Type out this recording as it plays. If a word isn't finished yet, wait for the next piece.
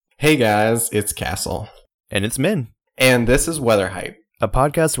Hey guys, it's Castle. And it's Min. And this is Weather Hype, a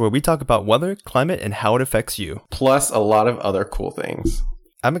podcast where we talk about weather, climate, and how it affects you. plus a lot of other cool things.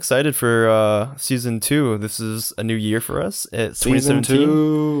 I'm excited for season 2. This is a new year for us. It's Season 2017.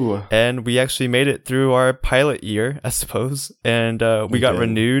 2. And we actually made it through our pilot year, I suppose. And we got did.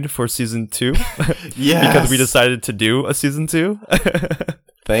 renewed for season 2. Yes. Because we decided to do a season 2.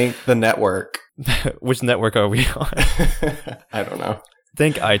 Thank the network. Which network are we on? I don't know.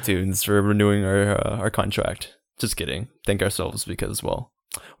 Thank iTunes for renewing our contract. Just kidding. Thank ourselves because, well,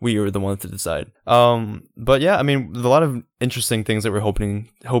 we were the ones to decide. But yeah, I mean, there's a lot of interesting things that we're hoping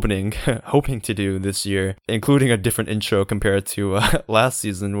to do this year, including a different intro compared to last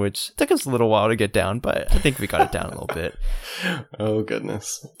season, which took us a little while to get down, but I think we got it down a little bit. Oh,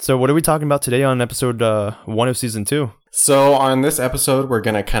 goodness. So what are we talking about today on episode 1 of season 2? So on this episode, we're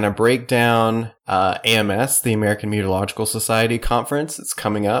going to kind of break down AMS, the American Meteorological Society Conference. It's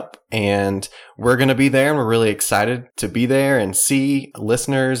coming up, and we're going to be there, and we're really excited to be there and see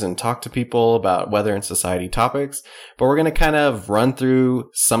listeners and talk to people about weather and society topics. But we're going to kind of run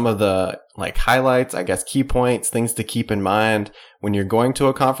through some of the highlights, I guess, key points, things to keep in mind when you're going to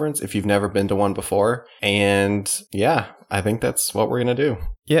a conference if you've never been to one before. And yeah, I think that's what we're going to do.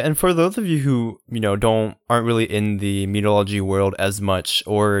 Yeah, and for those of you who, aren't really in the meteorology world as much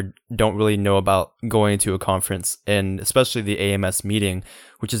or don't really know about going to a conference, and especially the AMS meeting,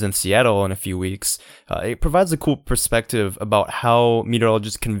 which is in Seattle in a few weeks, it provides a cool perspective about how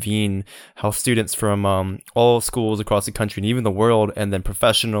meteorologists convene, how students from all schools across the country and even the world, and then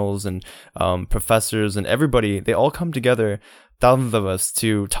professionals and professors and everybody, they all come together, thousands of us,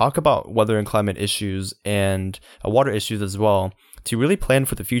 to talk about weather and climate issues and water issues as well, to really plan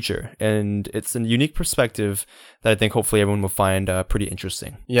for the future. And it's a unique perspective that I think hopefully everyone will find pretty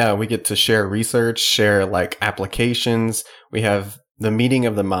interesting. Yeah, we get to share research, share applications. We have the meeting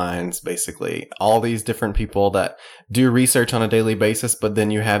of the minds, basically. All these different people that do research on a daily basis, but then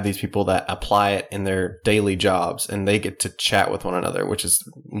you have these people that apply it in their daily jobs, and they get to chat with one another, which is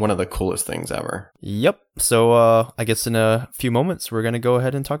one of the coolest things ever. Yep. So I guess in a few moments, we're going to go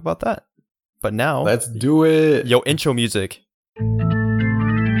ahead and talk about that. But now, let's do it. Yo, intro music.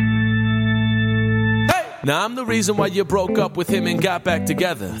 Now I'm the reason why you broke up with him and got back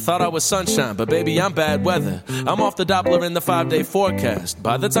together. Thought I was sunshine, but baby, I'm bad weather. I'm off the Doppler in the 5-day forecast.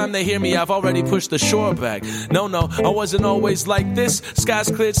 By the time they hear me, I've already pushed the shore back. No, I wasn't always like this.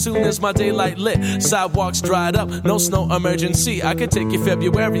 Skies cleared soon as my daylight lit. Sidewalks dried up, no snow emergency. I could take you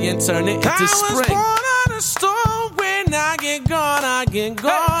February and turn it into spring. I was born on a storm. When I get gone,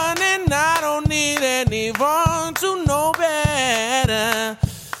 and I don't need anyone to know better.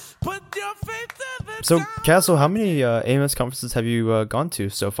 Put your faith to the So, Castle, how many AMS conferences have you gone to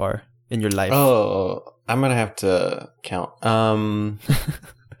so far in your life? Oh, I'm going to have to count.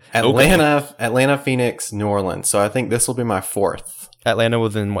 Atlanta, Phoenix, New Orleans. So I think this will be my 4th. Atlanta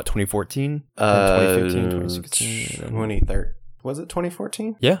was in, 2014? 2015, 2016? 2013. Was it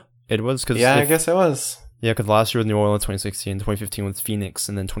 2014? Yeah, it was. I guess it was. Yeah, because last year was New Orleans, 2016, 2015 was Phoenix,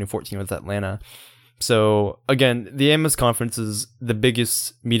 and then 2014 was Atlanta. So, again, the AMS conference is the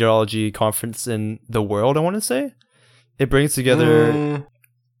biggest meteorology conference in the world, I want to say. It brings together...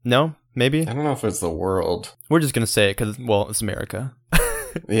 No? Maybe? I don't know if it's the world. We're just going to say it because, well, it's America.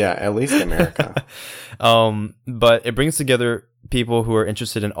 Yeah, at least America. But it brings together people who are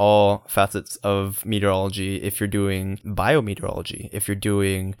interested in all facets of meteorology. If you're doing biometeorology, if you're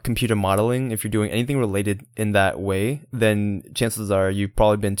doing computer modeling, if you're doing anything related in that way, then chances are you've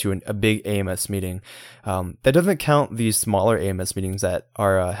probably been to a big AMS meeting. That doesn't count these smaller AMS meetings that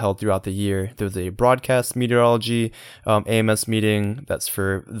are held throughout the year. There's a broadcast meteorology AMS meeting that's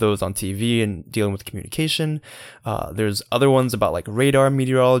for those on TV and dealing with communication. There's other ones about radar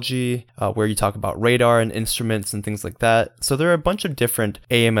meteorology, where you talk about radar and instruments and things like that. So there are a bunch of different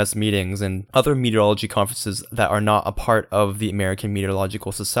AMS meetings and other meteorology conferences that are not a part of the American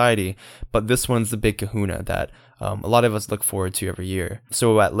Meteorological Society, but this one's the big kahuna that a lot of us look forward to every year.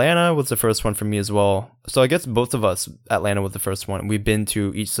 So Atlanta was the first one for me as well. So I guess both of us, Atlanta was the first one. We've been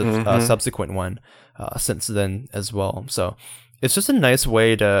to each subsequent one since then as well. So it's just a nice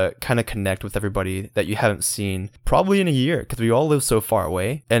way to kind of connect with everybody that you haven't seen probably in a year, because we all live so far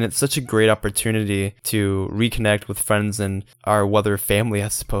away. And it's such a great opportunity to reconnect with friends and our weather family, I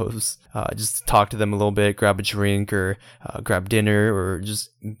suppose. Just talk to them a little bit, grab a drink or grab dinner, or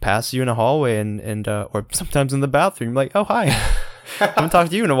just pass you in a hallway and or sometimes in the bathroom, like, oh, hi. I haven't talked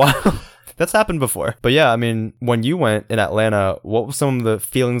to you in a while. That's happened before. But yeah, I mean, when you went in Atlanta, what were some of the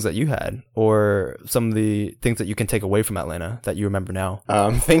feelings that you had, or some of the things that you can take away from Atlanta that you remember now?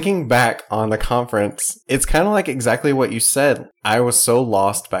 Thinking back on the conference, it's kind of like exactly what you said. I was so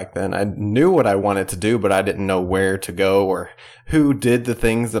lost back then. I knew what I wanted to do, but I didn't know where to go or who did the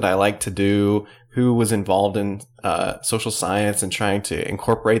things that I like to do, who was involved in social science and trying to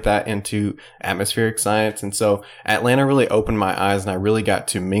incorporate that into atmospheric science. And so Atlanta really opened my eyes, and I really got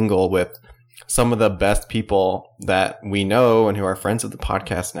to mingle with some of the best people that we know and who are friends of the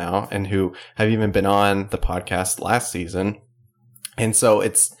podcast now and who have even been on the podcast last season. And so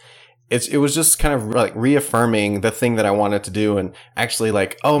it was just kind of like reaffirming the thing that I wanted to do, and actually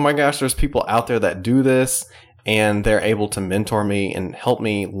like, oh my gosh, there's people out there that do this, and they're able to mentor me and help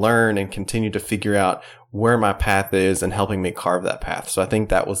me learn and continue to figure out where my path is and helping me carve that path. So I think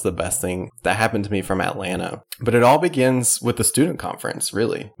that was the best thing that happened to me from Atlanta. But it all begins with the student conference,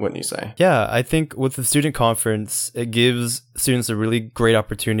 really, wouldn't you say? Yeah, I think with the student conference, it gives students a really great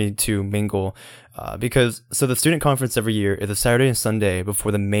opportunity to mingle. Because the student conference every year is a Saturday and Sunday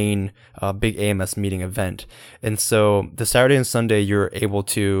before the main big AMS meeting event. And so the Saturday and Sunday, you're able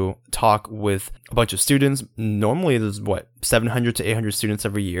to talk with a bunch of students. Normally there's 700 to 800 students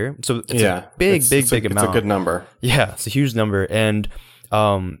every year. So it's a big amount. It's a good number. Yeah, it's a huge number. And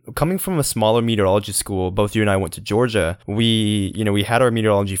coming from a smaller meteorology school, both you and I went to Georgia. We had our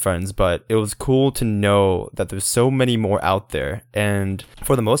meteorology friends, but it was cool to know that there's so many more out there. And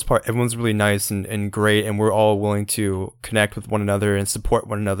for the most part, everyone's really nice and great. And we're all willing to connect with one another and support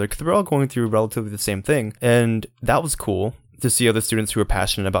one another because we're all going through relatively the same thing. And that was cool to see other students who are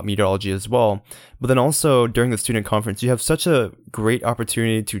passionate about meteorology as well. But then also during the student conference, you have such a great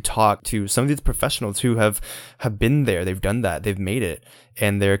opportunity to talk to some of these professionals who have been there. They've done that. They've made it.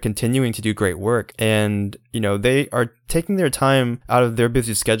 And they're continuing to do great work. And, they are taking their time out of their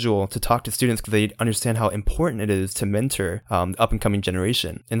busy schedule to talk to students because they understand how important it is to mentor the up and coming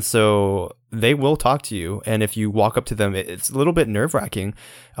generation. And so they will talk to you. And if you walk up to them, it's a little bit nerve wracking.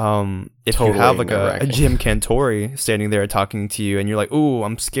 If you have like a Jim Cantori standing there talking to you and you're like, ooh,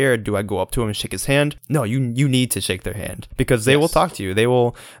 I'm scared. Do I go up to him and shake his hand? No, you need to shake their hand because they will talk to you. They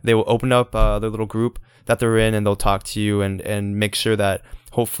will open up their little group that they're in, and they'll talk to you and make sure that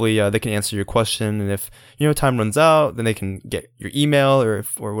hopefully they can answer your question. And if time runs out, then they can get your email or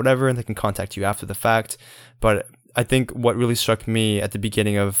whatever, and they can contact you after the fact. But I think what really struck me at the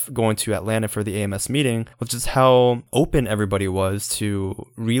beginning of going to Atlanta for the AMS meeting was just how open everybody was to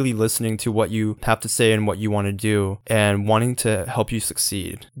really listening to what you have to say and what you want to do and wanting to help you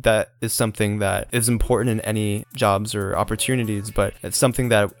succeed. That is something that is important in any jobs or opportunities, but it's something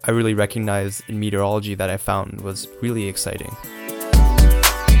that I really recognized in meteorology that I found was really exciting.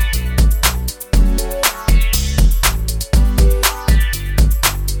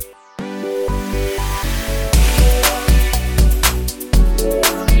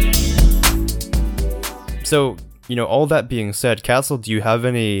 So, all that being said, Castle, do you have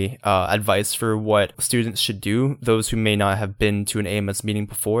any advice for what students should do, those who may not have been to an AMS meeting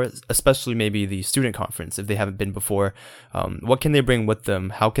before, especially maybe the student conference, if they haven't been before? What can they bring with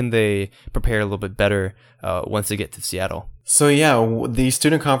them? How can they prepare a little bit better once they get to Seattle? So, yeah, the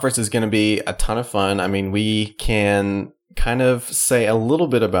student conference is going to be a ton of fun. I mean, we can kind of say a little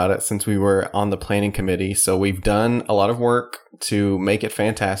bit about it since we were on the planning committee. So we've done a lot of work to make it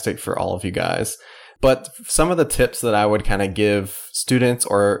fantastic for all of you guys. But some of the tips that I would kind of give students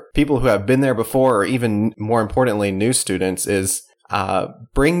or people who have been there before, or even more importantly, new students, is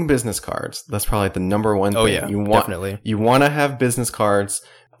bring business cards. That's probably the number one thing. Yeah, definitely. You want to have business cards,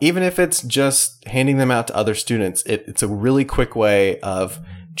 even if it's just handing them out to other students. It's a really quick way of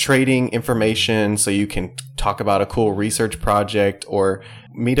trading information so you can talk about a cool research project or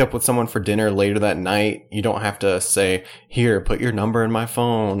meet up with someone for dinner later that night. You don't have to say, here, put your number in my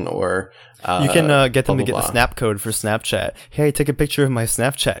phone, or you can get them to get the snap code for Snapchat. Hey, take a picture of my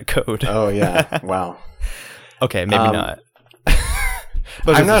Snapchat code. Oh, yeah. Wow. Okay, maybe not.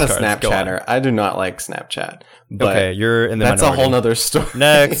 I'm not a Snapchatter. I do not like Snapchat. But okay, you're in the that's minority. A whole nother story.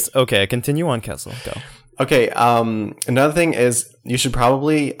 Next. Okay, continue on, Kessel. Go. Okay, another thing is you should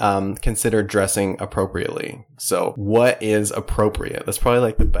probably consider dressing appropriately. So what is appropriate? That's probably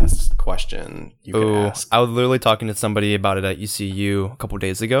like the best question you can ask. I was literally talking to somebody about it at ECU a couple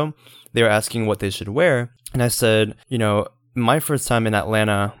days ago. They were asking what they should wear. And I said, my first time in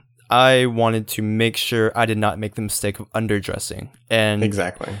Atlanta, I wanted to make sure I did not make the mistake of underdressing. And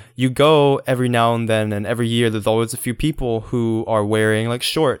exactly. You go every now and then, and every year there's always a few people who are wearing like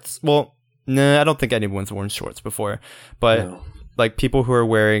shorts. Well, nah, I don't think anyone's worn shorts before, but like people who are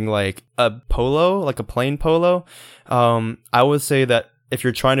wearing like a polo, like a plain polo. I would say that if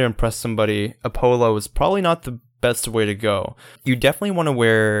you're trying to impress somebody, a polo is probably not the best way to go. You definitely want to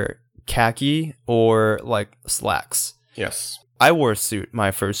wear khaki or like slacks. Yes. I wore a suit my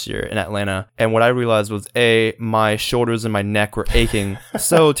first year in Atlanta, and what I realized was my shoulders and my neck were aching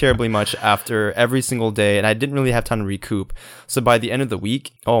so terribly much after every single day, and I didn't really have time to recoup. So by the end of the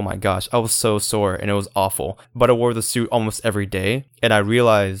week, oh my gosh, I was so sore and it was awful. But I wore the suit almost every day, and I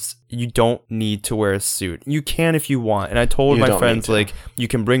realized you don't need to wear a suit. You can if you want. And I told my friends, like, you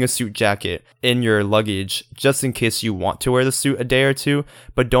can bring a suit jacket in your luggage just in case you want to wear the suit a day or two,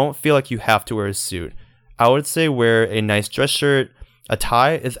 but don't feel like you have to wear a suit. I would say wear a nice dress shirt. A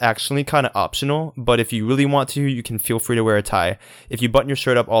tie is actually kind of optional, but if you really want to, you can feel free to wear a tie. If you button your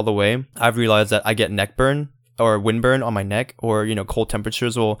shirt up all the way, I've realized that I get neck burn or windburn on my neck, or, you know, cold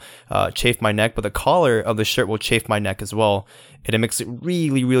temperatures will chafe my neck, but the collar of the shirt will chafe my neck as well. And it makes it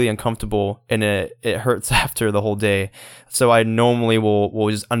really, really uncomfortable, and it hurts after the whole day. So I normally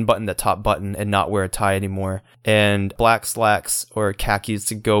will just unbutton the top button and not wear a tie anymore. And black slacks or khakis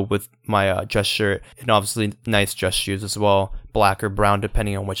to go with my dress shirt, and obviously nice dress shoes as well, black or brown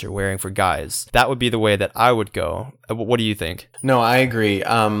depending on what you're wearing for guys. That would be the way that I would go. What do you think? No, I agree.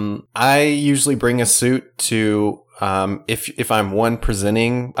 I usually bring a suit to if I'm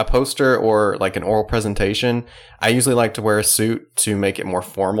presenting a poster or like an oral presentation. I usually like to wear a suit to make it more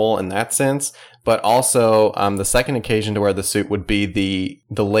formal in that sense. But also, the second occasion to wear the suit would be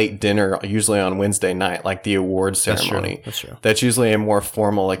the late dinner, usually on Wednesday night, like the awards ceremony. That's true. That's usually a more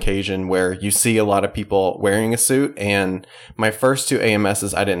formal occasion where you see a lot of people wearing a suit. And my first two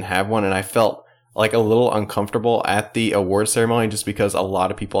AMSs, I didn't have one, and I felt like a little uncomfortable at the awards ceremony just because a lot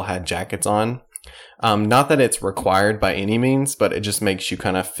of people had jackets on. Not that it's required by any means, but it just makes you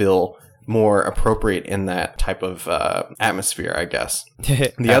kind of feel more appropriate in that type of atmosphere, I guess.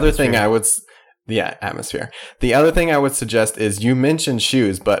 The other thing atmosphere. The other thing I would suggest is, you mentioned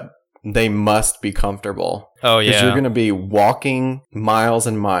shoes, but they must be comfortable. Oh, yeah. Because you're going to be walking miles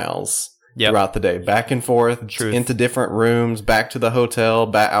and miles throughout the day, back and forth, into different rooms, back to the hotel,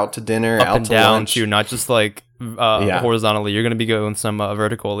 back out to dinner, up out and to down lunch. too, not just like horizontally. You're going to be going some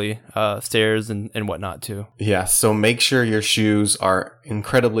vertically, stairs and whatnot too. Yeah, so make sure your shoes are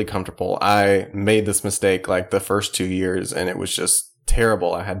incredibly comfortable. I made this mistake like the first 2 years, and it was just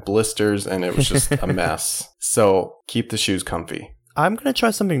terrible. I had blisters, and it was just a mess. So keep the shoes comfy. I'm going to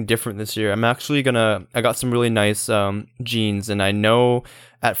try something different this year. I'm actually I got some really nice jeans, and I know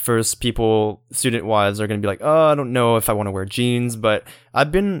at first people, student-wise, are going to be like, oh, I don't know if I want to wear jeans, but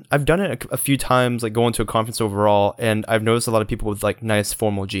I've done it a few times, like going to a conference overall, and I've noticed a lot of people with like nice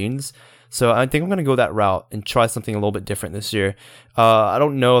formal jeans. So I think I'm going to go that route and try something a little bit different this year. I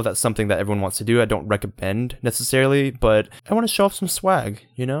don't know if that's something that everyone wants to do. I don't recommend necessarily, but I want to show off some swag,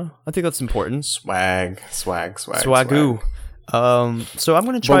 you know? I think that's important. Swag. Swagoo. So I'm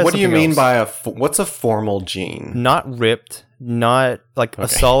going to try. But what do you mean else. by what's a formal jean? Not ripped, not like a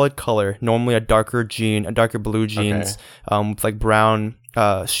solid color. Normally a darker blue jeans, with like brown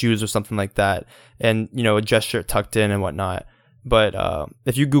shoes or something like that, and you know, a dress shirt tucked in and whatnot. But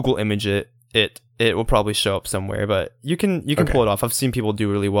if you Google image it will probably show up somewhere. But you can pull it off. I've seen people do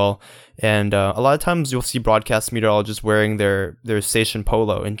really well, and a lot of times you'll see broadcast meteorologists wearing their station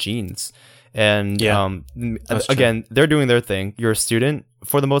polo and jeans. And again, they're doing their thing. You're a student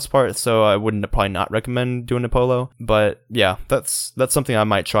for the most part, so I wouldn't probably not recommend doing a polo. But yeah, that's something I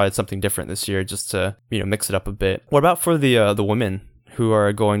might try. Something different this year, just to, you know, mix it up a bit. What about for the women who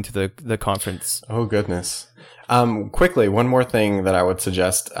are going to the conference? Oh goodness. Quickly, one more thing that I would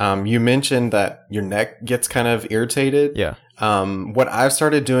suggest. You mentioned that your neck gets kind of irritated. Yeah. What I've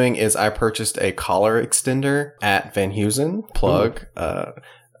started doing is I purchased a collar extender at Van Heusen. Plug.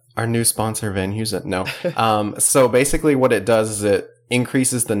 Our new sponsor, Van Heusen. No. So basically what it does is it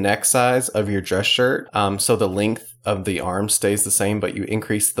increases the neck size of your dress shirt. So the length of the arm stays the same, but you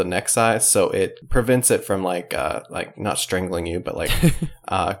increase the neck size. So it prevents it from like not strangling you, but like,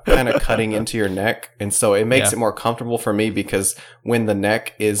 kind of cutting into your neck. And so it makes it more comfortable for me, because when the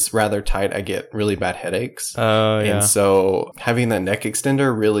neck is rather tight, I get really bad headaches. And so having that neck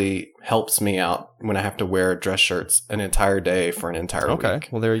extender really helps me out when I have to wear dress shirts an entire day for an entire week.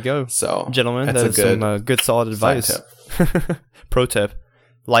 Well, there you go. So gentlemen, that is some good solid advice. Pro tip.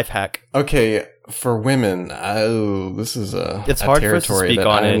 Life hack. Okay, for women, this is it's hard territory for us to speak that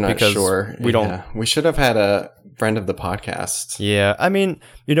on I'm it not because sure. we don't. We should have had a friend of the podcast. Yeah, I mean,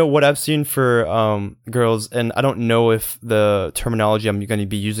 you know what I've seen for girls, and I don't know if the terminology I'm going to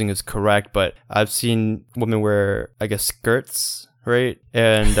be using is correct, but I've seen women wear, I guess, skirts. Right,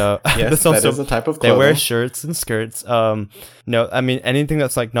 and yes, that is a type of clothing. They wear shirts and skirts. No, I mean anything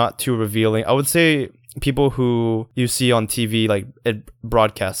that's like not too revealing. I would say people who you see on TV, like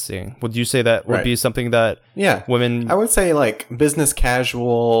broadcasting, would you say that would Right. be something that women... I would say like business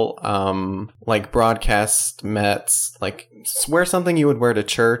casual, like broadcast Mets, like wear something you would wear to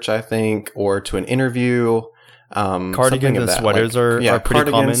church, I think, or to an interview. Cardigans and sweaters are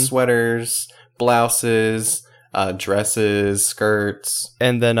pretty common. Sweaters, blouses, dresses, skirts,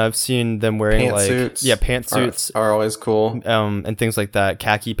 and then I've seen them wearing pantsuits. Pantsuits are always cool. And things like that,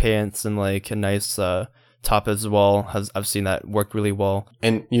 khaki pants and like a nice top as well. I've seen that work really well.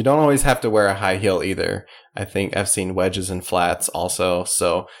 And you don't always have to wear a high heel either. I think I've seen wedges and flats also.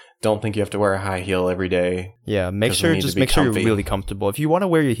 So don't think you have to wear a high heel every day. Yeah, make sure you're really comfortable. If you want to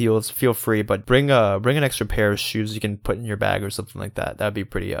wear your heels, feel free, but bring an extra pair of shoes you can put in your bag or something like that. That'd be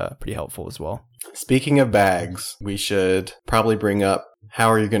pretty helpful as well. Speaking of bags, we should probably bring up,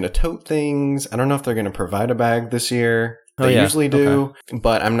 how are you going to tote things? I don't know if they're going to provide a bag this year. They usually do,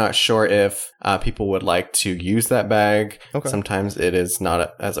 but I'm not sure if people would like to use that bag. Okay. Sometimes it is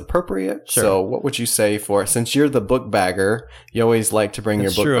not as appropriate. Sure. So what would you say since you're the book bagger, you always like to bring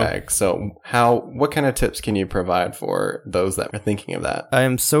your book bag. So what kind of tips can you provide for those that are thinking of that? I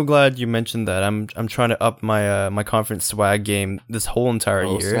am so glad you mentioned that. I'm trying to up my my conference swag game this whole entire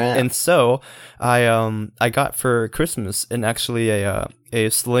year. Snap. And so I got for Christmas actually a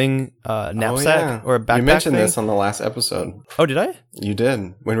sling knapsack or a backpack. You mentioned thing. this on the last episode. Oh, did I? You did,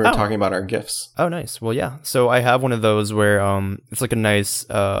 when we were talking about our gifts. Oh, nice. Well, yeah. So I have one of those where it's like a nice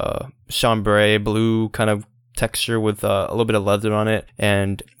chambray blue kind of texture with a little bit of leather on it,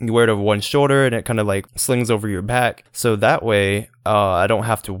 and you wear it over one shoulder and it kind of like slings over your back. So that way I don't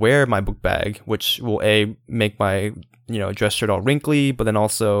have to wear my book bag, which will make my dress shirt all wrinkly, but then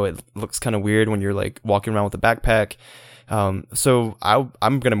also it looks kind of weird when you're like walking around with a backpack. So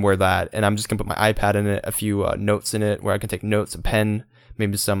I'm going to wear that, and I'm just going to put my iPad in it, a few notes in it where I can take notes, a pen,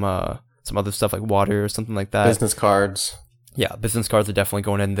 maybe some other stuff like water or something like that. Business cards. Yeah, business cards are definitely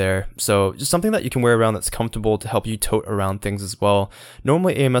going in there. So just something that you can wear around that's comfortable to help you tote around things as well.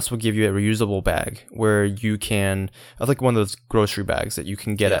 Normally AMS will give you a reusable bag where you can, I like one of those grocery bags that you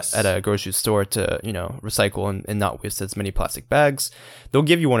can get at a grocery store to, recycle and not waste as many plastic bags. They'll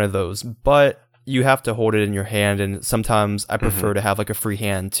give you one of those, but you have to hold it in your hand, and sometimes I prefer to have like a free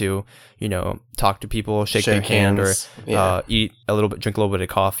hand to, talk to people, shake their hand, or eat a little bit, drink a little bit of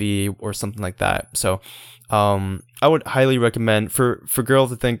coffee or something like that. So I would highly recommend for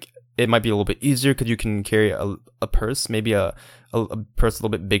girls. I think it might be a little bit easier because you can carry a purse, maybe a purse a little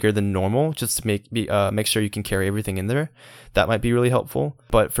bit bigger than normal, just to make sure you can carry everything in there. That might be really helpful.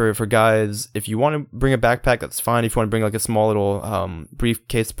 But for guys, if you want to bring a backpack, that's fine. If you want to bring like a small little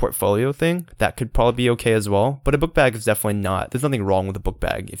briefcase portfolio thing, that could probably be okay as well. But a book bag is definitely not. There's nothing wrong with a book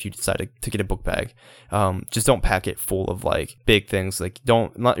bag if you decide to get a book bag. Just don't pack it full of like big things. Like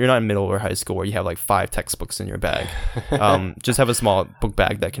you're not in middle or high school where you have like 5 textbooks in your bag. Just have a small book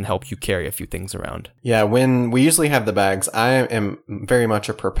bag that can help you carry a few things around. Yeah, when we usually have the bags, I am very much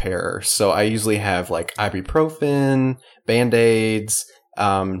a preparer. So I usually have like ibuprofen, Band-Aids,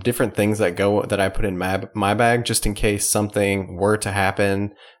 different things that I put in my bag just in case something were to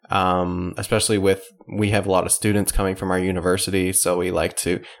happen. Especially we have a lot of students coming from our university, so we like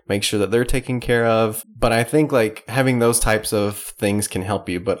to make sure that they're taken care of. But I think like having those types of things can help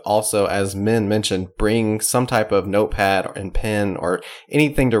you. But also, as Min mentioned, bring some type of notepad and pen or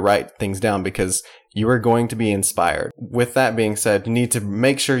anything to write things down, because you are going to be inspired. With that being said, you need to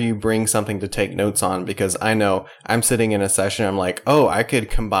make sure you bring something to take notes on, because I know I'm sitting in a session, I'm like, oh, I could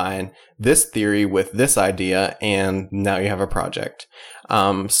combine this theory with this idea, and now you have a project.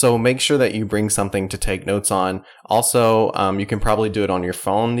 So make sure that you bring something to take notes on. Also, you can probably do it on your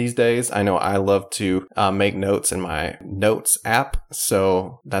phone these days. I know I love to make notes in my notes app,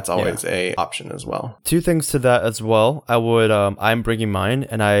 so that's always a option as well. 2 things to that as well. I'm bringing mine,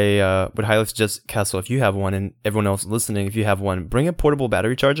 and I would highly suggest, Castle, if you have one, and everyone else listening, if you have one, bring a portable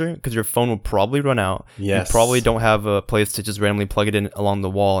battery charger, because your phone will probably run out. Yes. You probably don't have a place to just randomly plug it in along the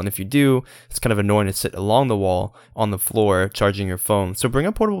wall, and if you do, it's kind of annoying to sit along the wall on the floor charging your phone. So bring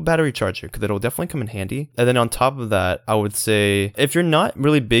a portable battery charger, because it'll definitely come in handy. And then on top of that, I would say if you're not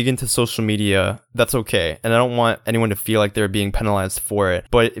really big into social media, that's okay. And I don't want anyone to feel like they're being penalized for it.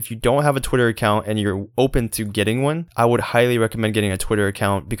 But if you don't have a Twitter account and you're open to getting one, I would highly recommend getting a Twitter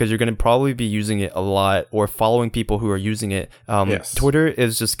account, because you're going to probably be using it a lot or following people who are using it. Yes. Twitter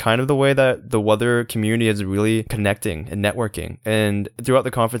is just kind of the way that the weather community is really connecting and networking. And throughout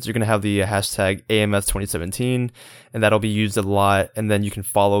the conference, you're going to have the hashtag AMS 2017, and that'll be used a lot. And then you can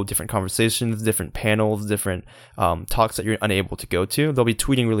follow different conversations, different panels, different talks that you're unable to go to. They'll be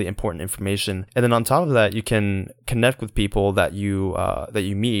tweeting really important information. And then on top of that, you can connect with people that you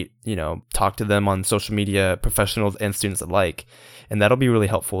meet talk to them on social media, professionals and students alike. And that'll be really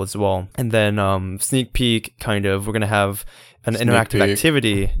helpful as well. And then sneak peek, kind of, we're going to have an interactive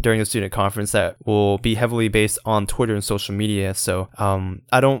activity during the student conference that will be heavily based on Twitter and social media. So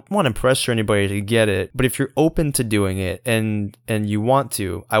I don't want to pressure anybody to get it, but if you're open to doing it and you want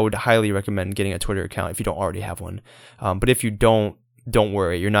to, I would highly recommend getting a Twitter account if you don't already have one. But if you don't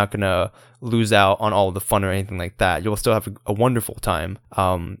worry, you're not going to lose out on all the fun or anything like that. You'll still have a wonderful time.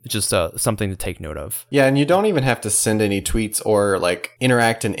 Just something to take note of. Yeah, and you don't even have to send any tweets or like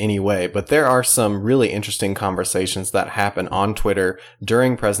interact in any way, but there are some really interesting conversations that happen on Twitter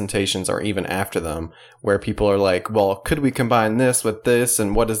during presentations or even after them, where people are like, well, could we combine this with this?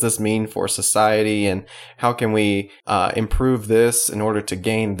 And what does this mean for society? And how can we improve this in order to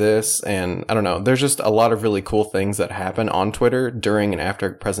gain this? And I don't know, there's just a lot of really cool things that happen on Twitter during and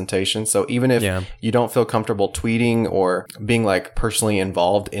after presentations. So even if you don't feel comfortable tweeting or being like personally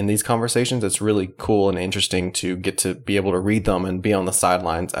involved in these conversations, it's really cool and interesting to get to be able to read them and be on the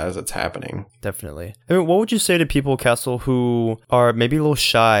sidelines as it's happening. Definitely. I mean, what would you say to people, Castle, who are maybe a little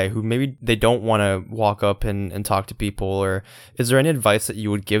shy, who maybe they don't want to walk up and talk to people? Or is there any advice that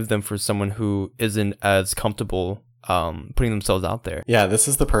you would give them for someone who isn't as comfortable putting themselves out there? Yeah, this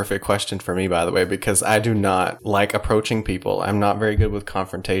is the perfect question for me, by the way, because I do not like approaching people. I'm not very good with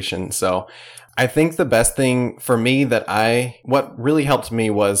confrontation. So I think the best thing for me what really helped me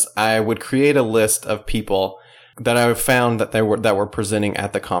was I would create a list of people that I found that were presenting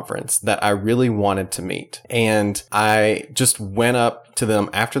at the conference that I really wanted to meet. And I just went up to them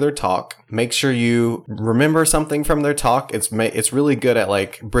after their talk. Make sure you remember something from their talk. It's really good at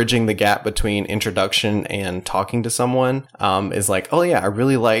like bridging the gap between introduction and talking to someone. Is like, oh yeah, I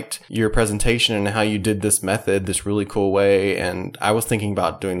really liked your presentation and how you did this method this really cool way. And I was thinking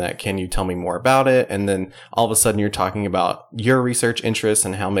about doing that. Can you tell me more about it? And then all of a sudden you're talking about your research interests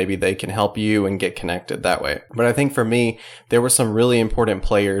and how maybe they can help you and get connected that way. But I think for me, there were some really important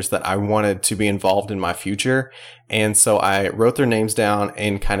players that I wanted to be involved in my future. And so I wrote their names down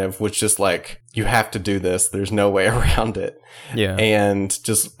and kind of was just like, you have to do this. There's no way around it. Yeah. And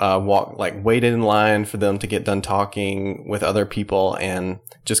just waited in line for them to get done talking with other people and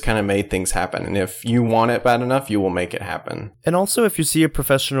just kind of made things happen. And if you want it bad enough, you will make it happen. And also, if you see a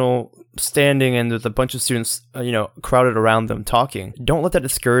professional standing and there's a bunch of students, crowded around them talking, don't let that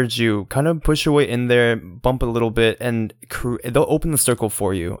discourage you. Kind of push your way in there, bump a little bit, and they'll open the circle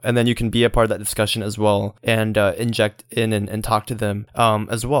for you. And then you can be a part of that discussion as well and inject in and talk to them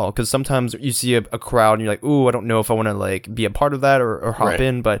as well. Because sometimes you see a crowd and you're like, ooh, I don't know if I want to like be a part of that or hop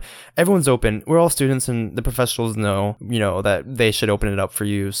in. But everyone's open. We're all students, and the professionals know, that they should open it up for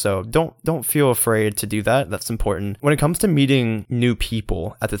you. So don't feel afraid to do that. That's important. When it comes to meeting new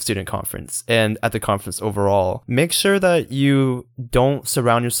people at the student conference and at the conference overall, make sure that you don't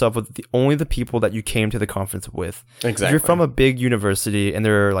surround yourself with only the people that you came to the conference with. Exactly. If you're from a big university and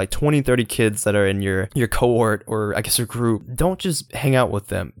there are like 20, 30 kids that are in your cohort, or I guess your group, don't just hang out with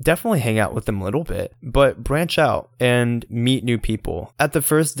them. Definitely hang out with them a little bit, but branch out and meet new people. At the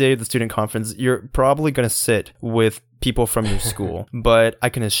first day of the student conference, you're probably going to sit with people from your school, but I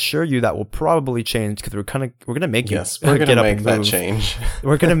can assure you that will probably change, because we're going to make you get up and move. Change.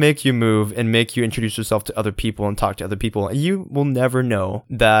 We're going to make you move and make you introduce yourself to other people and talk to other people. And you will never know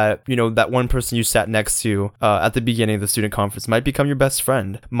that, that one person you sat next to at the beginning of the student conference might become your best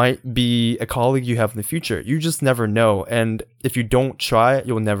friend, might be a colleague you have in the future. You just never know. And if you don't try it,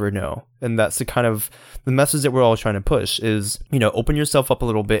 you'll never know. And that's the kind of the message that we're all trying to push is, open yourself up a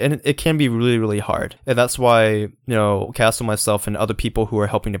little bit. And it can be really, really hard. And that's why, Castle, myself, and other people who are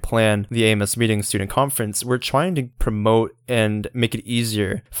helping to plan the AMS meeting student conference, we're trying to promote and make it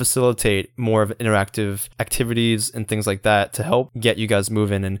easier, facilitate more of interactive activities and things like that to help get you guys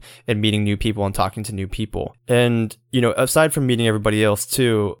moving and meeting new people and talking to new people. And, aside from meeting everybody else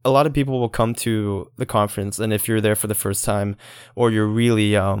too, a lot of people will come to the conference. And if you're there for the first time, or you're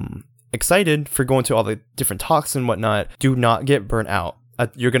really, excited for going to all the different talks and whatnot, do not get burnt out.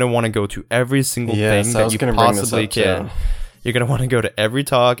 You're going to want to go to every single thing that you possibly can. You're going to want to go to every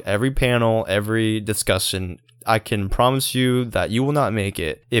talk, every panel, every discussion. I can promise you that you will not make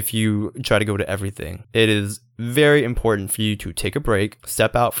it if you try to go to everything. It is very important for you to take a break,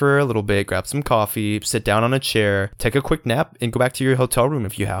 step out for a little bit, grab some coffee, sit down on a chair, take a quick nap, and go back to your hotel room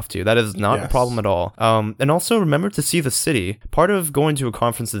if you have to. That is not a problem at all. And also remember to see the city. Part of going to a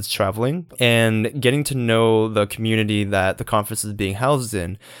conference is traveling and getting to know the community that the conference is being housed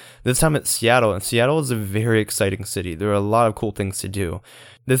in. This time it's Seattle, and Seattle is a very exciting city. There are a lot of cool things to do.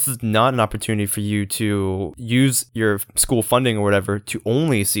 This is not an opportunity for you to use your school funding or whatever to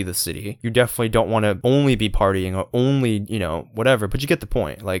only see the city. You definitely don't want to only be partying or only, whatever, but you get the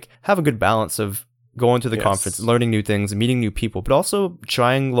point. Like, have a good balance of going to the conference, learning new things, meeting new people, but also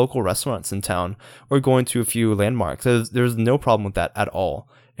trying local restaurants in town or going to a few landmarks. There's no problem with that at all.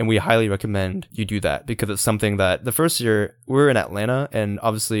 And we highly recommend you do that because it's something that the first year we were in Atlanta, and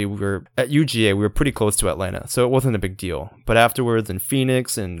obviously we were at UGA, we were pretty close to Atlanta, so it wasn't a big deal. But afterwards in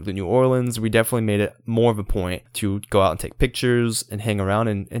Phoenix and New Orleans, we definitely made it more of a point to go out and take pictures and hang around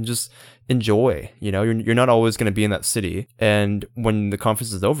and just enjoy. You're not always going to be in that city, and when the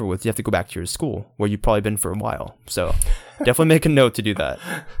conference is over with, you have to go back to your school where you've probably been for a while. So definitely make a note to do that.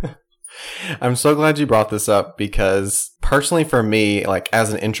 I'm so glad you brought this up because personally for me, like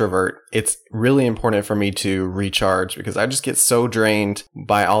as an introvert, it's really important for me to recharge because I just get so drained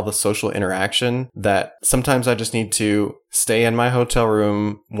by all the social interaction that sometimes I just need to stay in my hotel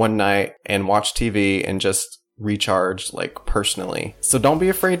room one night and watch TV and just recharge like personally. So don't be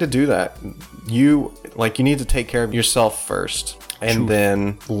afraid to do that. You need to take care of yourself first. And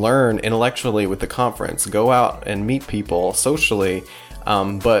then learn intellectually with the conference. Go out and meet people socially.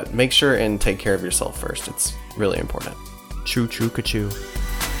 But make sure and take care of yourself first. It's really important. True, ka-choo.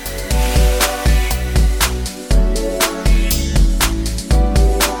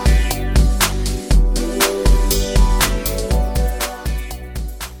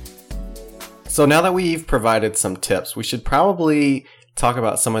 So now that we've provided some tips, we should probably talk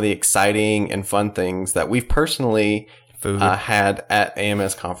about some of the exciting and fun things that we've personally had at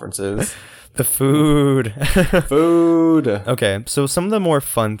AMS conferences. The food. Food. Okay, so some of the more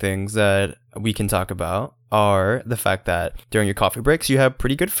fun things that we can talk about are the fact that during your coffee breaks, you have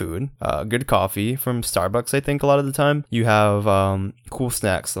pretty good food, good coffee from Starbucks, I think, a lot of the time. You have cool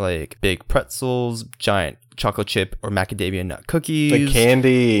snacks like big pretzels, giant chocolate chip or macadamia nut cookies. The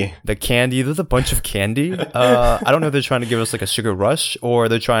candy. There's a bunch of candy. I don't know if they're trying to give us like a sugar rush or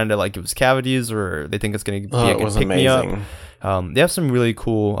they're trying to like give us cavities or they think it's going to be a good pick-me-up. They have some really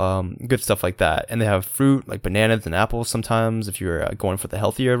cool, good stuff like that. And they have fruit like bananas and apples sometimes if you're going for the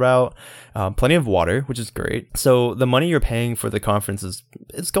healthier route. Plenty of water, which is great. So the money you're paying for the conference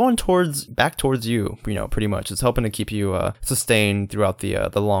it's going back towards you, pretty much. It's helping to keep you sustained throughout the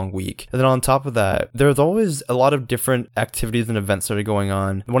long week. And then on top of that, there's always a lot of different activities and events that are going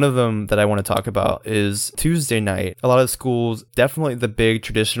on. One of them that I want to talk about is Tuesday night. A lot of schools, definitely the big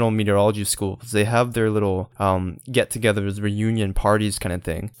traditional meteorology schools, they have their little get-togethers, reunion parties kind of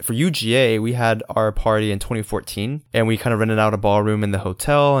thing. For UGA, we had our party in 2014 and we kind of rented out a ballroom in the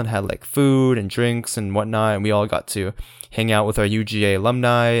hotel and had like food and drinks and whatnot, and we all got to hang out with our UGA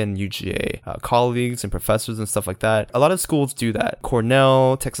alumni and UGA colleagues and professors and stuff like that. A lot of schools do that.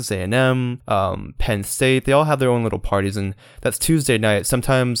 Cornell, Texas A&M, Penn State, they all have their own little parties, and that's Tuesday night.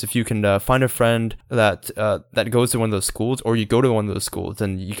 Sometimes if you can find a friend that goes to one of those schools, or you go to one of those schools,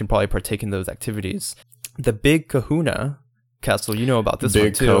 then you can probably partake in those activities. The Big Kahuna, Castle, you know about this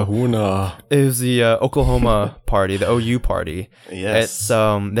one too. Big Kahuna is the Oklahoma party, the OU party. Yes. It's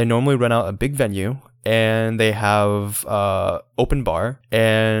they normally rent out a big venue and they have open bar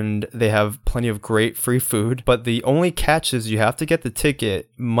and they have plenty of great free food, but the only catch is you have to get the ticket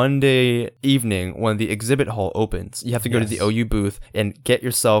Monday evening when the exhibit hall opens. You have to go to the OU booth and get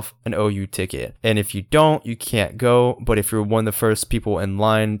yourself an OU ticket, and if you don't, you can't go. But if you're one of the first people in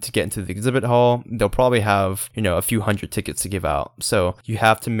line to get into the exhibit hall, they'll probably have a few hundred tickets to give out, so you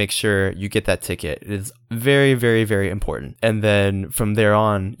have to make sure you get that ticket. It is very, very, very important. And then from there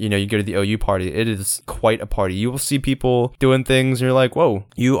on, you go to the OU party. It is quite a party. You will see people doing things and you're like, whoa,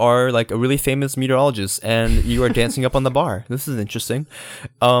 you are like a really famous meteorologist and you are dancing up on the bar. This is interesting.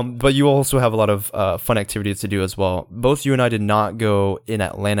 But you also have a lot of fun activities to do as well. Both you and I did not go in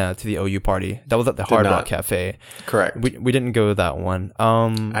Atlanta to the OU party. That was at the Hard Rock Cafe. Correct. We didn't go to that one.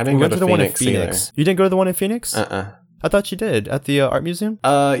 I didn't go to the one in Phoenix. Either. You didn't go to the one in Phoenix? I thought you did. At the art museum?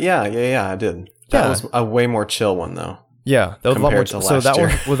 Yeah, I did. That was a way more chill one, though. Yeah, that was a lot more. So that year.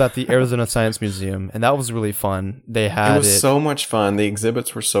 one was at the Arizona Science Museum, and that was really fun. It was so much fun. The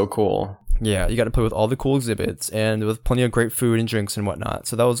exhibits were so cool. Yeah, you got to play with all the cool exhibits, and with plenty of great food and drinks and whatnot.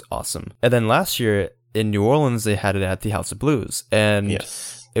 So that was awesome. And then last year in New Orleans, they had it at the House of Blues, and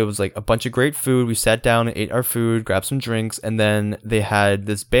it was like a bunch of great food. We sat down and ate our food, grabbed some drinks, and then they had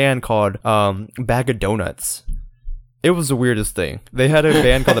this band called Bag of Donuts. It was the weirdest thing. They had a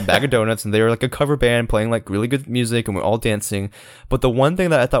band called the Bag of Donuts, and they were like a cover band playing like really good music, and we're all dancing. But the one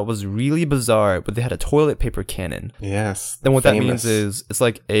thing that I thought was really bizarre, but they had a toilet paper cannon. Yes. And what that means is it's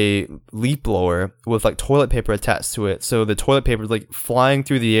like a leaf blower with like toilet paper attached to it. So the toilet paper is like flying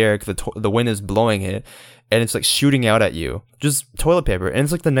through the air because the wind is blowing it, and it's like shooting out at you. Just toilet paper, and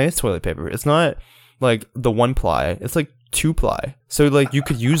it's like the nice toilet paper. It's not like the 1-ply. It's like 2-ply. So like you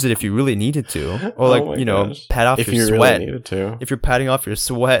could use it if you really needed to, or like pat off your sweat. Really needed to. If you're patting off your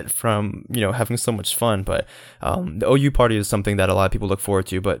sweat from having so much fun. But the OU party is something that a lot of people look forward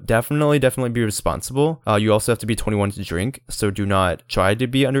to. But definitely be responsible. You also have to be 21 to drink, so do not try to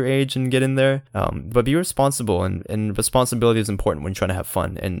be underage and get in there. But be responsible, and responsibility is important when you're trying to have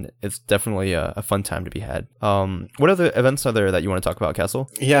fun, and it's definitely a fun time to be had. What other events are there that you want to talk about,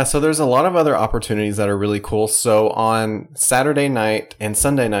 Castle? Yeah, so there's a lot of other opportunities that are really cool. So on Saturday night and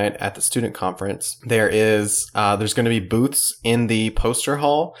Sunday night at the student conference, there's going to be booths in the poster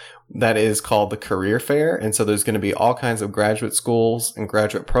hall that is called the Career Fair. And so there's going to be all kinds of graduate schools and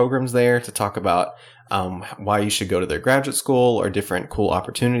graduate programs there to talk about why you should go to their graduate school or different cool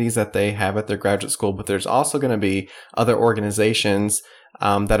opportunities that they have at their graduate school. But there's also going to be other organizations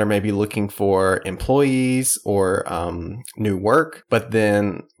that are maybe looking for employees or new work. But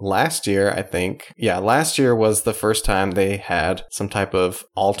then last year was the first time they had some type of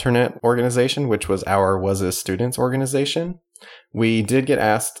alternate organization, which was our Was This Students organization. We did get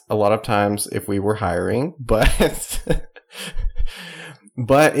asked a lot of times if we were hiring, but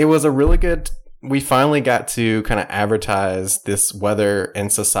but it was a really good. We finally got to kind of advertise this weather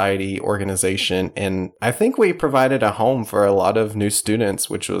and society organization. And I think we provided a home for a lot of new students,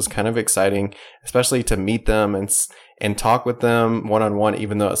 which was kind of exciting, especially to meet them and talk with them one-on-one,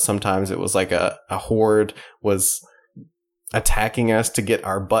 even though sometimes it was like a horde was attacking us to get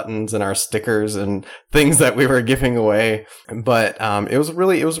our buttons and our stickers and things that we were giving away. But it was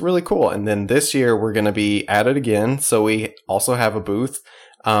really cool. And then this year we're going to be at it again. So we also have a booth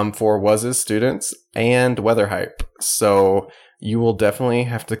for Was This Students and Weather Hype. So you will definitely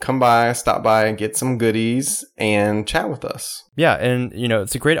have to stop by and get some goodies and chat with us. Yeah, and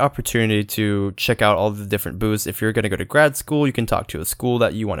it's a great opportunity to check out all the different booths. If you're going to go to grad school, you can talk to a school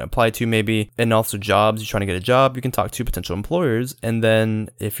that you want to apply to maybe, and also jobs. You're trying to get a job, you can talk to potential employers. And then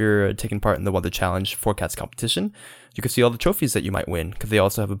if you're taking part in the Weather Challenge forecast competition, you can see all the trophies that you might win, because they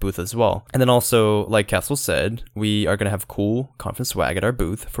also have a booth as well. And then also, like Castle said, we are going to have cool conference swag at our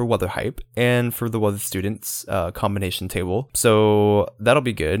booth for Weather Hype and for the Weather Students combination table. So that'll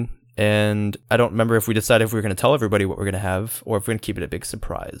be good. And I don't remember if we decided if we were going to tell everybody what we're going to have, or if we're going to keep it a big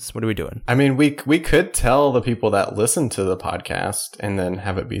surprise. What are we doing? I mean, we could tell the people that listen to the podcast and then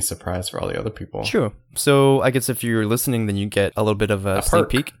have it be a surprise for all the other people. True. So I guess if you're listening, then you get a little bit of a sneak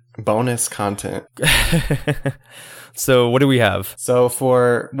peek. Bonus content. So what do we have? So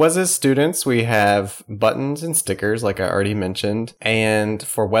for Was This Students, we have buttons and stickers, like I already mentioned. And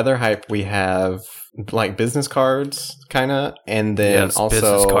for Weather Hype, we have like business cards, kind of. And then also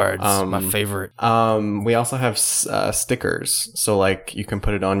business cards, my favorite. We also have stickers. So like you can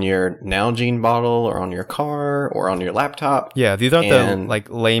put it on your Nalgene bottle or on your car or on your laptop. Yeah, these aren't the like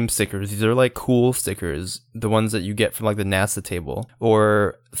lame stickers. These are like cool stickers. The ones that you get from like the NASA table,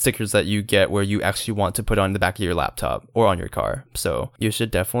 or stickers that you get where you actually want to put on the back of your laptop or on your car. So you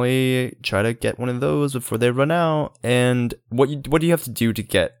should definitely try to get one of those before they run out. And what do you have to do to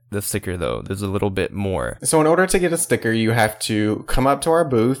get the sticker though? There's a little bit more. So in order to get a sticker, you have to come up to our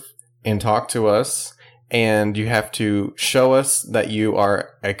booth and talk to us, and you have to show us that you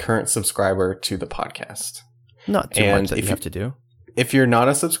are a current subscriber to the podcast. Not too much that you have to do. If you're not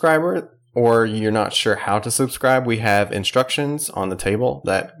a subscriber, or you're not sure how to subscribe, we have instructions on the table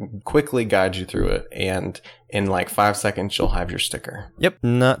that quickly guide you through it. And in like 5 seconds, you'll have your sticker. Yep.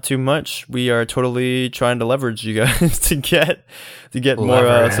 Not too much. We are totally trying to leverage you guys to get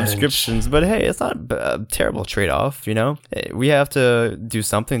more subscriptions. But hey, it's not a terrible trade-off, Hey, we have to do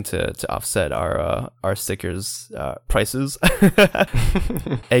something to offset our stickers prices.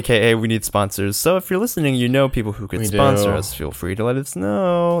 AKA, we need sponsors. So if you're listening, people who could sponsor us. Feel free to let us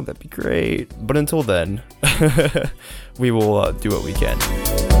know. That'd be great. But until then, we will do what we can.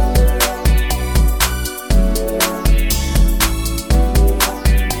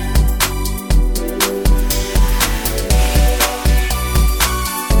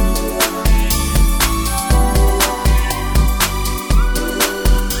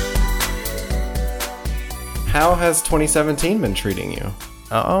 How has 2017 been treating you?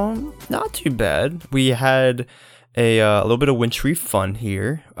 Not too bad. We had a little bit of wintry fun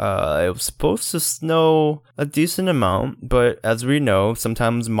here. It was supposed to snow a decent amount, but as we know,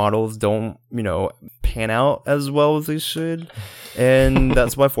 sometimes models don't, pan out as well as they should. And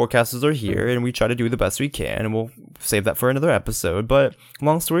that's why forecasters are here, and we try to do the best we can, and we'll save that for another episode. But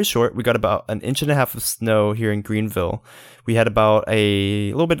long story short, we got about 1.5 inches of snow here in Greenville. We had about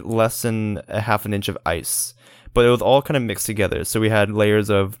a little bit less than 1/2 inch of ice, but it was all kind of mixed together. So we had layers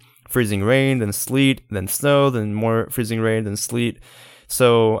of freezing rain, then sleet, then snow, then more freezing rain, then sleet.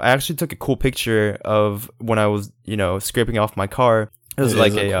 So I actually took a cool picture of when I was, scraping off my car. It was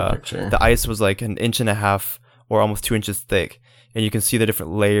like the ice was like 1.5 inches or almost 2 inches thick. And you can see the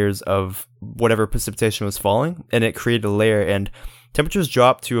different layers of whatever precipitation was falling, and it created a layer, and temperatures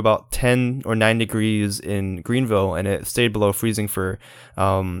dropped to about 10 or 9 degrees in Greenville, and it stayed below freezing for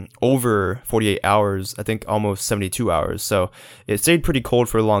over 48 hours, I think almost 72 hours. So it stayed pretty cold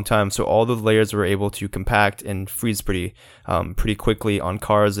for a long time. So all those layers were able to compact and freeze pretty quickly on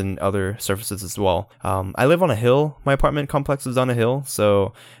cars and other surfaces as well. I live on a hill. My apartment complex is on a hill,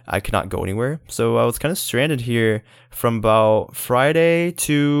 so I could not go anywhere. So I was kind of stranded here from about Friday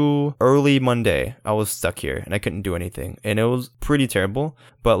to early Monday. I was stuck here and I couldn't do anything, and it was pretty terrible.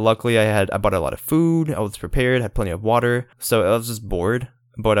 But luckily I bought a lot of food, I was prepared, had plenty of water, so I was just bored,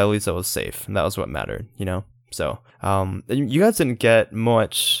 but at least I was safe, and that was what mattered, So you guys didn't get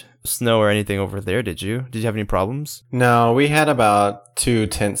much snow or anything over there, did you? Did you have any problems? No, we had about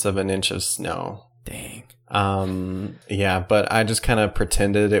 0.2 of an inch of snow. Dang. Yeah, but I just kind of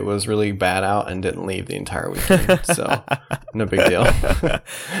pretended it was really bad out and didn't leave the entire weekend. So no big deal.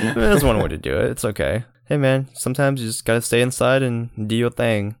 That's one way to do it. It's okay. Hey man, sometimes you just gotta stay inside and do your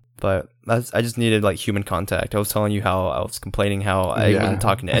thing. But I just needed like human contact. I was telling you how I was complaining how I wasn't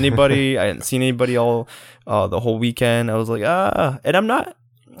talking to anybody. I hadn't seen anybody all the whole weekend. I was like, and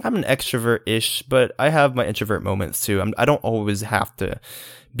I'm an extrovert-ish, but I have my introvert moments too. I don't always have to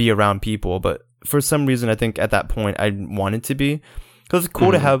be around people, but for some reason, I think at that point I wanted to be, because it's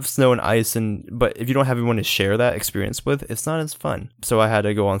cool to have snow and ice, but if you don't have anyone to share that experience with, it's not as fun. So I had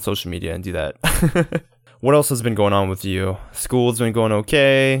to go on social media and do that. What else has been going on with you? School's been going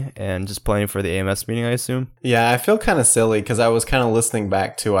okay, and just planning for the AMS meeting, I assume? Yeah, I feel kind of silly because I was kind of listening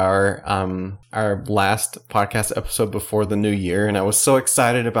back to our last podcast episode before the new year, and I was so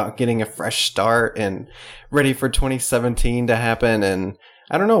excited about getting a fresh start and ready for 2017 to happen, and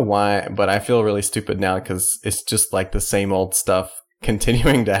I don't know why, but I feel really stupid now because it's just like the same old stuff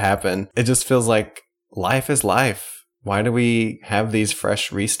continuing to happen. It just feels like life is life. Why do we have these fresh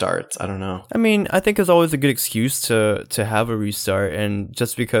restarts? I don't know. I mean, I think it's always a good excuse to have a restart. And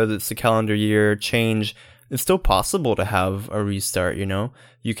just because it's a calendar year change, it's still possible to have a restart,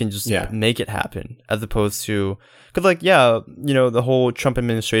 You can just make it happen, as opposed to... Because, the whole Trump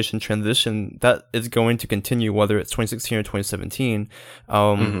administration transition, that is going to continue, whether it's 2016 or 2017.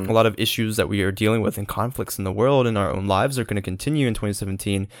 A lot of issues that we are dealing with and conflicts in the world and our own lives are going to continue in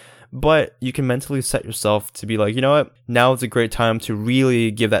 2017. But you can mentally set yourself to be like, you know what? Now is a great time to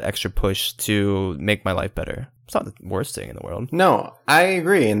really give that extra push to make my life better. It's not the worst thing in the world. No, I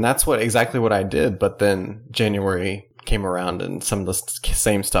agree. And that's exactly what I did. But then January came around and some of the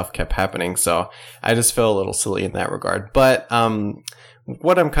same stuff kept happening. So I just feel a little silly in that regard. But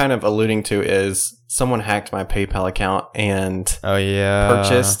what I'm kind of alluding to is someone hacked my PayPal account and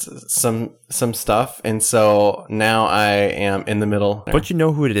purchased some stuff. And so now I am in the middle. But you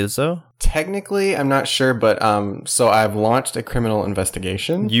know who it is, though? Technically, I'm not sure, but so I've launched a criminal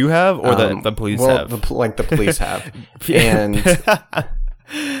investigation. You have, or the police have? The police have. And...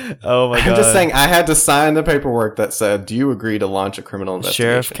 Oh my god. I'm just saying I had to sign the paperwork that said, do you agree to launch a criminal investigation?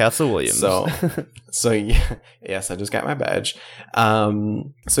 Sheriff Castle Williams. So yeah, yes, I just got my badge.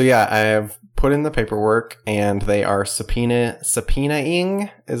 So yeah, I have put in the paperwork and they are subpoenaing.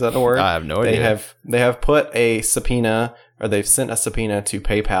 Is that a word? I have no idea. They have put a subpoena, or they've sent a subpoena to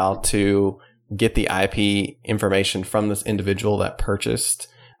PayPal to get the IP information from this individual that purchased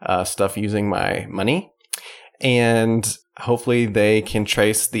stuff using my money. And hopefully they can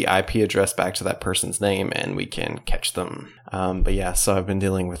trace the IP address back to that person's name and we can catch them. But yeah, so I've been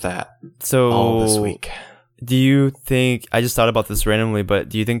dealing with that all this week. Do you think, I just thought about this randomly, but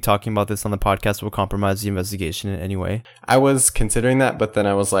do you think talking about this on the podcast will compromise the investigation in any way? I was considering that, but then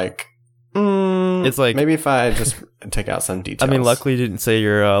I was like, it's like, maybe if I just take out some details. I mean, luckily you didn't say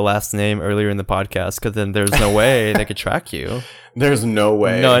your last name earlier in the podcast, because then there's no way they could track you. There's no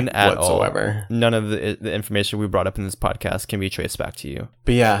way. None at whatsoever. All. None of the information we brought up in this podcast can be traced back to you.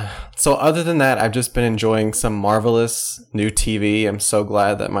 But yeah, so other than that, I've just been enjoying some marvelous new TV. I'm so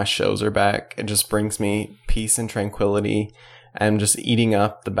glad that my shows are back. It just brings me peace and tranquility. I'm just eating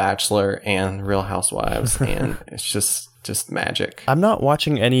up The Bachelor and Real Housewives, and it's just magic. I'm not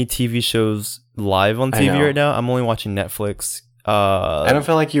watching any TV shows live on TV right now. I'm only watching Netflix. I don't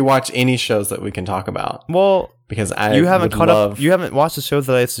feel like you watch any shows that we can talk about. Well, because you haven't caught up. You haven't watched the shows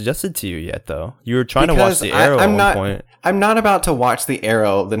that I suggested to you yet, though. You were trying to watch The Arrow at one point. I'm not about to watch The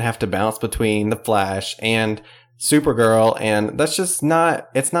Arrow, then have to bounce between The Flash and Supergirl, and that's just not.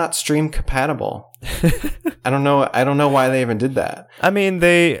 It's not stream compatible. I don't know why they even did that. I mean,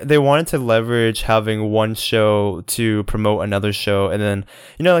 they wanted to leverage having one show to promote another show, and then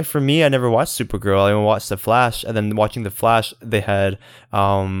like for me, I never watched Supergirl. I watched The Flash, and then watching The Flash, they had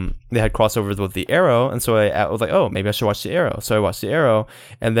crossovers with The Arrow, and so I was like, oh, maybe I should watch The Arrow. So I watched The Arrow,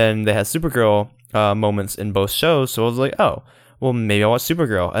 and then they had Supergirl moments in both shows. So I was like, oh, well, maybe I'll watch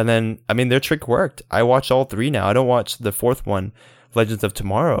Supergirl. And then, I mean, their trick worked. I watch all three now. I don't watch the fourth one, Legends of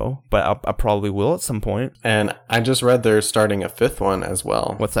Tomorrow, but I probably will at some point. And I just read they're starting a fifth one as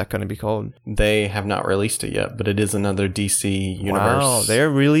well. What's that going to be called? They have not released it yet, but it is another DC Universe. Wow, they're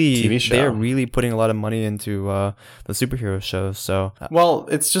really TV show. They're really putting a lot of money into the superhero shows. So, well,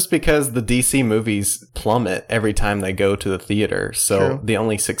 it's just because the DC movies plummet every time they go to the theater. So True. The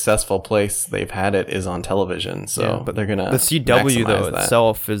only successful place they've had it is on television. So, Yeah. but they're gonna the CW though that.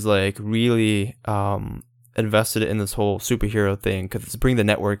 itself is like really invested in this whole superhero thing because it's bringing the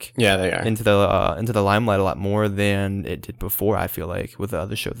network Yeah, they are. into the limelight a lot more than it did before. I feel like with the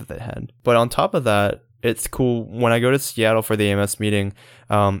other shows that they had. But on top of that, it's cool when I go to Seattle for the AMS meeting.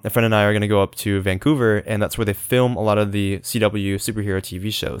 A friend and I are going to go up to Vancouver, and that's where they film a lot of the CW superhero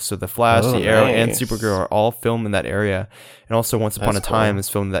TV shows. So The Flash, The Arrow, and Supergirl are all filmed in that area, and also Once Upon a Time is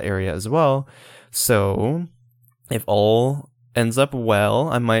filmed in that area as well. So if all ends up well,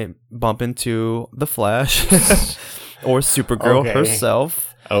 I might bump into The Flash or Supergirl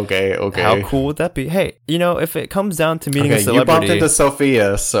herself. Okay. How cool would that be? Hey, if it comes down to meeting a You celebrity, bumped into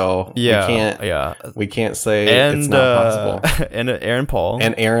Sophia, so yeah, we can't say it's not possible. And Aaron Paul.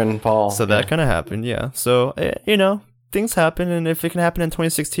 And Aaron Paul. So that kind of happened, yeah. So, things happen, and if it can happen in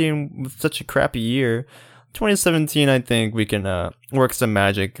 2016 with such a crappy year, 2017, I think we can work some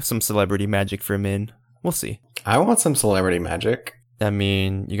magic, some celebrity magic for Min. We'll see. I want some celebrity magic. I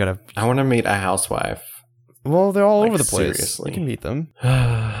mean, you gotta... I want to meet a housewife. Well, they're all over the place. Seriously. You can meet them.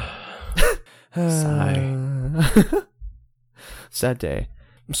 Sigh. Sad day.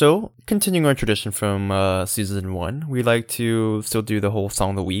 So, continuing our tradition from season 1, we like to still do the whole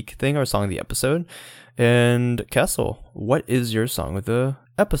Song of the Week thing, or Song of the Episode. And Castle, what is your Song of the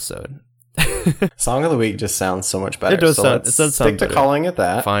Episode? Song of the Week just sounds so much better. It does so sound. let's It does sound stick to better. calling it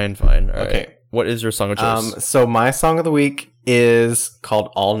that. Fine. All right. Okay. What is your song of choice? So my Song of the Week is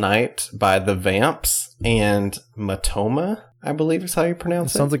called All Night by The Vamps and Matoma, I believe is how you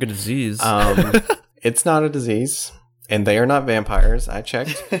pronounce it. Sounds like a disease. It's not a disease. And they are not vampires. I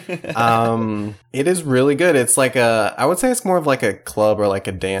checked. It is really good. It's like I would say it's more of like a club or like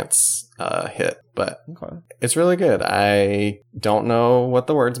a dance hit, but it's really good. I don't know what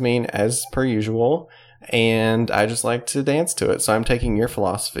the words mean as per usual, and I just like to dance to it. So I'm taking your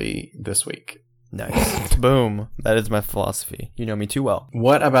philosophy this week. Nice. Boom. That is my philosophy. You know me too well.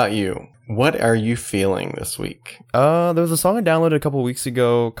 What about you? What are you feeling this week? There was a song I downloaded a couple weeks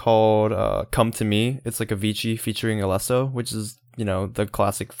ago called Come to Me. It's like Avicii featuring Alesso, which is, the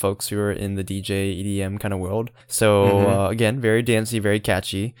classic folks who are in the DJ EDM kind of world. So, again, very dancey, very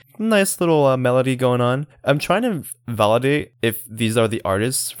catchy. Nice little melody going on. I'm trying to validate if these are the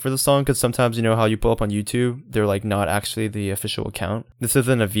artists for the song, because sometimes, how you pull up on YouTube, they're like not actually the official account. This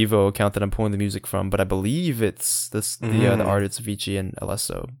isn't a Vivo account that I'm pulling the music from, but I believe it's the artists Avicii and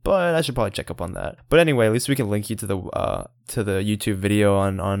Alesso. But I should probably check up on that. But anyway, at least we can link you to the YouTube video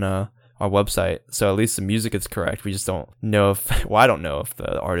on our website, so at least the music is correct. We just don't know if I don't know if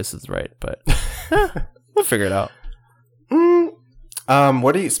the artist is right, but we'll figure it out.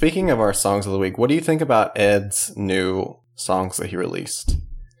 Speaking of our songs of the week, what do you think about Ed's new songs that he released?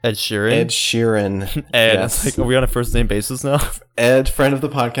 Ed Sheeran. Ed, yes. It's like, are we on a first name basis now? Ed, friend of the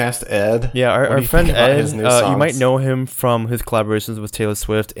podcast, Ed. Yeah, our friend Ed. You might know him from his collaborations with Taylor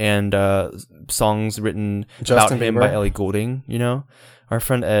Swift and songs written Justin about him Bieber. by Ellie Goulding. Our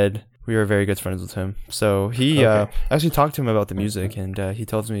friend Ed. We are very good friends with him. So he actually talked to him about the music, and he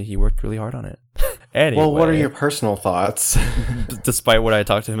tells me he worked really hard on it. Anyway, Well, what are your personal thoughts? Despite what I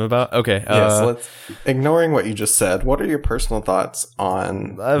talked to him about? Okay. Yes, ignoring what you just said, what are your personal thoughts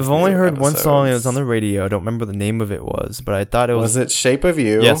on I've only heard one song, and it was on the radio. I don't remember the name of it was, but I thought it was... Was it Shape of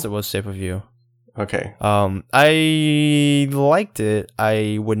You? Yes, it was Shape of You. Okay. I liked it.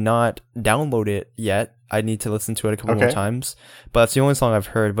 I would not download it yet. I need to listen to it a couple more times. But that's the only song I've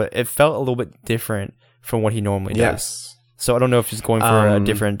heard, but it felt a little bit different from what he normally does. Yes. So I don't know if he's going for a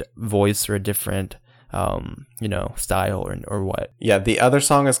different voice or a different, style or what. Yeah, the other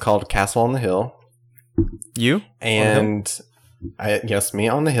song is called Castle on the Hill. You? And yes, me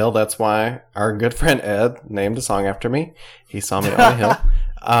on the hill. That's why our good friend Ed named a song after me. He saw me on the hill.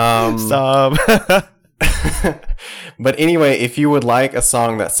 Stop. But anyway, if you would like a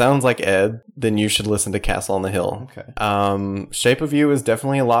song that sounds like Ed, then you should listen to Castle on the Hill. Okay. Shape of You is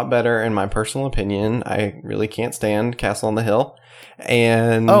definitely a lot better in my personal opinion. I really can't stand Castle on the Hill.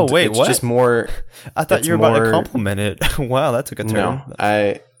 And it's what? just more... I thought you were about to compliment it. Wow, that took a turn.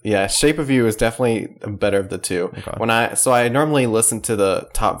 No, Shape of You is definitely better of the two. Okay. So I normally listen to the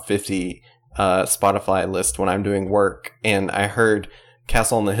top 50 Spotify list when I'm doing work, and I heard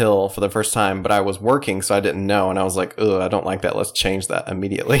Castle on the Hill for the first time, but I was working, so I didn't know, and I was like, ugh, I don't like that, let's change that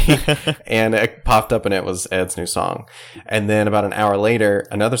immediately. And it popped up and it was Ed's new song. And then about an hour later,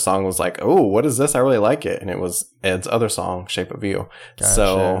 another song was like, oh, what is this? I really like it. And it was Ed's other song, Shape of You. Gotcha.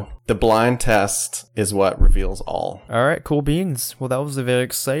 So the blind test is what reveals all. All right, cool beans. Well, that was a very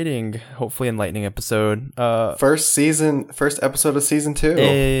exciting, hopefully enlightening episode. First episode of season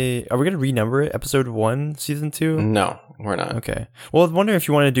 2. Are we going to renumber it? Episode 1, season 2? No, we're not. Okay. Well, I was wondering if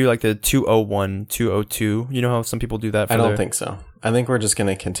you want to do like the 201, 202. You know how some people do that for I don't think so. I think we're just going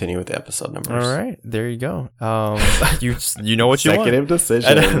to continue with the episode numbers. All right. There you go. You know what you want. Executive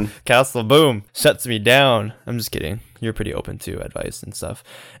decision. Castle, boom. Shuts me down. I'm just kidding. You're pretty open to advice and stuff.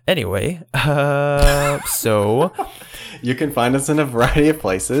 Anyway, so... You can find us in a variety of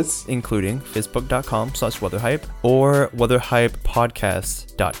places, including facebook.com/weatherhype or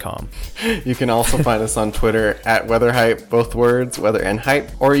weatherhypepodcast.com. You can also find us on Twitter at weatherhype, both words, weather and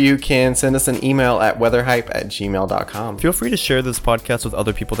hype, or you can send us an email at weatherhype@gmail.com. Feel free to share this podcast with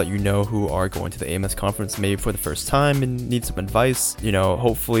other people that you know who are going to the AMS conference maybe for the first time and need some advice.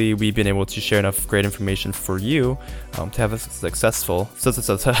 Hopefully we've been able to share enough great information for you to have a successful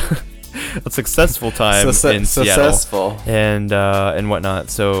time in Seattle successful. and whatnot.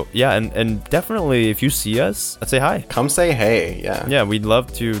 So yeah, and definitely if you see us, I'd say hi. Come say hey. Yeah, we'd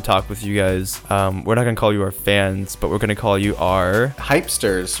love to talk with you guys. We're not gonna call you our fans, but we're gonna call you our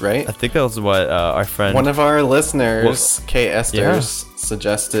hypesters, right? I think that was what our friend, one of our listeners, Kay Esters,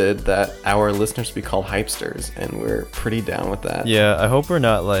 suggested that our listeners be called hypesters, and we're pretty down with that. Yeah, I hope we're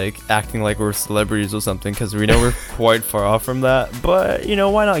not like acting like we're celebrities or something, because we know we're quite far off from that. But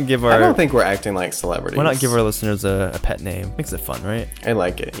why not give our... I don't think we're acting like celebrities. Why not give our listeners a pet name? Makes it fun, right? I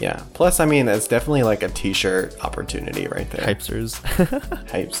like it, yeah. Plus, it's definitely like a t-shirt opportunity right there. Hypesters.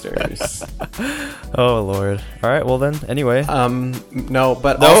 Hypesters. Oh, Lord. All right, well then, anyway. No,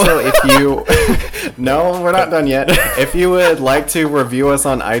 but also if you... No, we're not done yet. If you would like to review us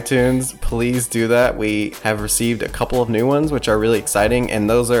on iTunes, please do that. We have received a couple of new ones, which are really exciting, and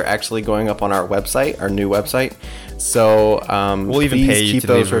those are actually going up on our website, our new website. So we'll even pay you keep to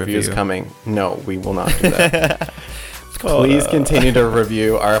those leave a reviews review. Coming. No, we will not do that. Please continue to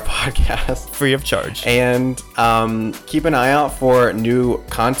review our podcast free of charge, and keep an eye out for new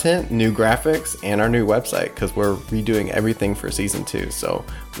content, new graphics, and our new website, because we're redoing everything for season 2. So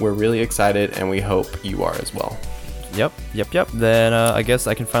we're really excited, and we hope you are as well. Yep. Then I guess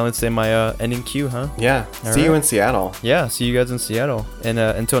I can finally say my ending cue, huh? Yeah. See you in Seattle. Yeah, see you guys in Seattle. And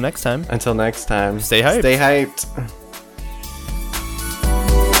until next time. Stay hyped. Stay hyped.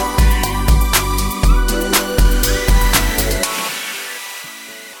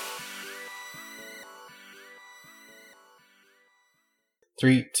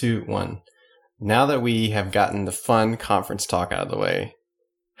 3, 2, 1. Now that we have gotten the fun conference talk out of the way,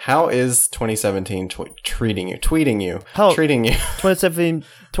 how is 2017 treating you? 2017,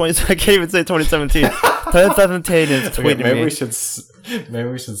 I can't even say 2017. 2017 is tweeting maybe me. Maybe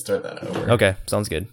we should start that over. Okay, sounds good.